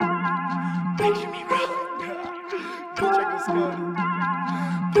Skoden.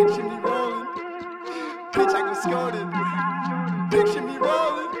 Picture me rolling. Bitch, I go Skoden. Picture me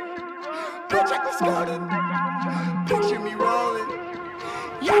rolling. Bitch, I go Skoden. Picture me rolling.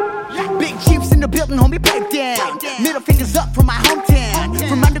 Yeah. Big chiefs in the building, homie, pipe down. Middle fingers up from my hometown.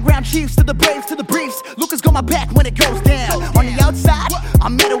 From underground chiefs to the braves to the briefs. Lucas got my back when it goes down. On the outside,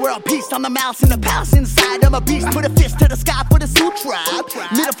 I'm at a world peace. On the mouse in the palace inside. I'm a beast. Put a fist to the sky for the Sioux tribe.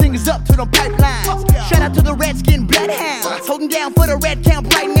 Middle fingers up to them pipelines. Shout out to the redskin bloodhounds. Holding down for the red camp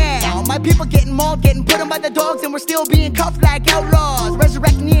right now. My people getting mauled, getting put on by the dogs, and we're still being cuffed like outlaws.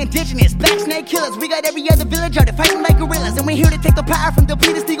 Resurrecting the indigenous, black snake killers. We got every other village out there fighting like gorillas, and we're here to take the power from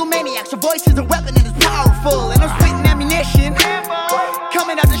depleted legal maniacs. Your voice is a weapon and it's powerful, and I'm spitting ammunition.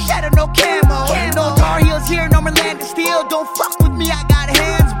 Coming out the shadow, no camo. No Tar Heels here, no Merland of Steel. Don't fuck with me, I got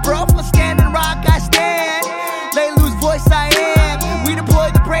hands, bro. For standing rock, I stand. Lay loose voice, I am. We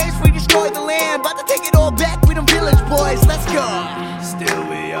deploy the praise, we destroy the land. About to take it all back, we them village boys, let's go. Still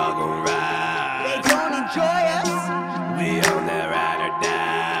we all gon' ride. They don't enjoy us. We on that ride or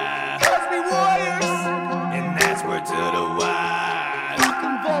die. Cause we warriors. And that's word to the wise.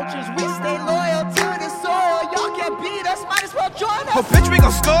 Fucking vultures, we stay loyal to the soil. Y'all can't beat us, might as well join us. Oh, bitch, we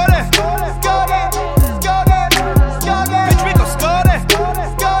gon' score that. Skoden, Skoden, Skoden. Bitch, we gon' score that. Skoden,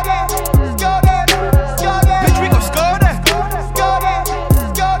 Skoden, Skoden. Bitch, we gon' score that. Skoden,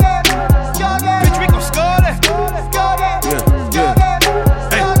 Skoden, Skoden. Bitch, we gon' score that. Skoden, Yeah.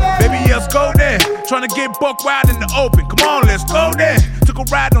 Hey, baby, let's go there. Tryna get buck wild in the open. Come on, let's go there. Took a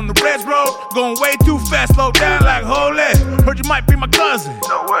ride on the red road. Going way too fast, slow down like holy. Heard you might be my cousin.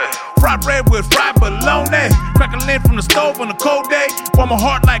 No way. Fried bread with fried bologna. Crackling from the stove on a cold day. Warm my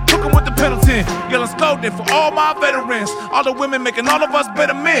heart like cooking with the Pendleton. Yelling Skoden for all my veterans. All the women making all of us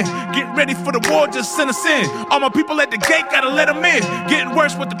better men. Getting ready for the war, just send us in. All my people at the gate, gotta let them in. Getting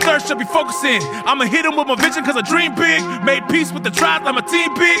worse with the thirst, should be focusing. I'ma hit them with my vision cause I dream big. Made peace with the tribes, I'm a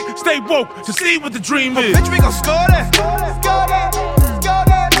team big. Stay woke to see what the dream is. Bitch, we gon' score that. Skoden, Skoden,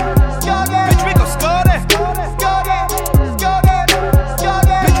 Skoden. Bitch, we gon' score that. Skoden, Skoden, Skoden.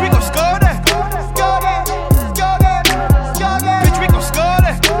 Bitch, we gon' score that. Skoden, Skoden, Skoden. Bitch, we gon' score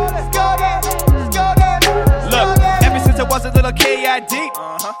that. Skoden, Skoden. Look, ever since I was a little KID,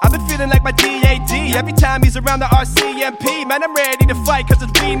 I've been feeling like my DAD. Every time he's around the RCMP, man, I'm ready to fight cause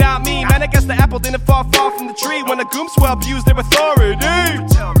it's me, not me. Man, I guess the apple didn't fall far from the tree when the goomswell abused their authority.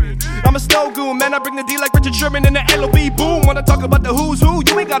 I'm a snow goon, man, I bring the D like Richard Sherman in the LOB boom. Wanna talk about the who's who,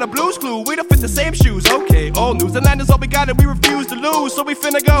 you ain't got a blues clue. We don't fit the same shoes, okay, old news. Atlanta's all we got and we refuse to lose. So we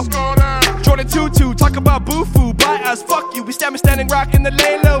finna go Jordan 2-2, talk about boo-foo. By us, fuck you, we standing rock in the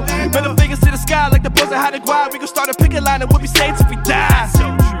lay low. Middle fingers to the sky like the buzzer had a guide. We gon' start a picket line and we'll be saints if we die.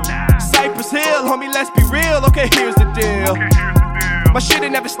 Cypress Hill, homie, let's be real. Okay, here's the deal. My shit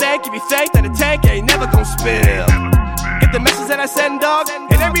ain't never stank, if you think that a tank ain't never gon' spill. Get the message that I send, dog.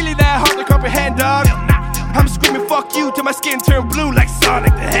 It ain't really that hard to comprehend, dog. I'm screaming fuck you till my skin turn blue like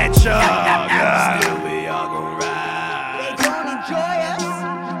Sonic the Hedgehog. Still we all gon' ride. They don't enjoy us.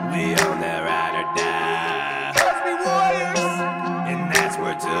 We on that ride or die. Cause we warriors. And that's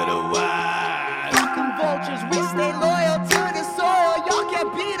word to the wise. Fucking vultures, we stay loyal to the soil. Y'all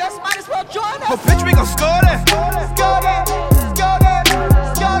can't beat us, might as well join us. Oh, bitch, we gon' score that. Skoden, Skoden, Skoden.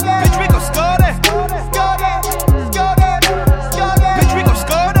 Bitch, we gon' score that. Skoden, Skoden, Skoden. Bitch, we gon'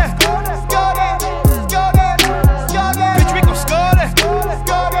 score that. Skoden, Skoden, Skoden. Bitch, we gon' score that.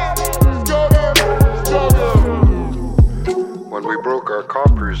 When we broke our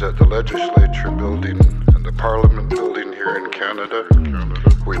coppers at the legislature building and the parliament building here in Canada,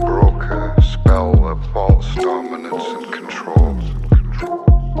 we broke a spell of false dominance and control.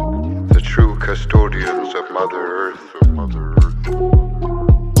 The true custodians of Mother Earth.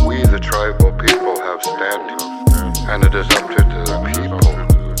 We, the tribal people, have standing, and it is up to the people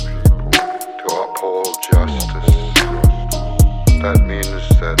to uphold justice. That means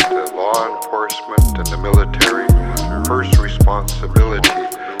that the law enforcement and the military first responsibility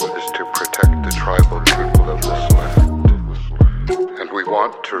is to protect the tribal people of this land. And we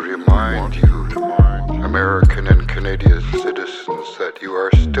want to remind you, American and Canadian citizens, that you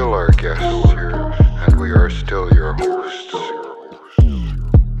are still our guests here, and we are still your hosts.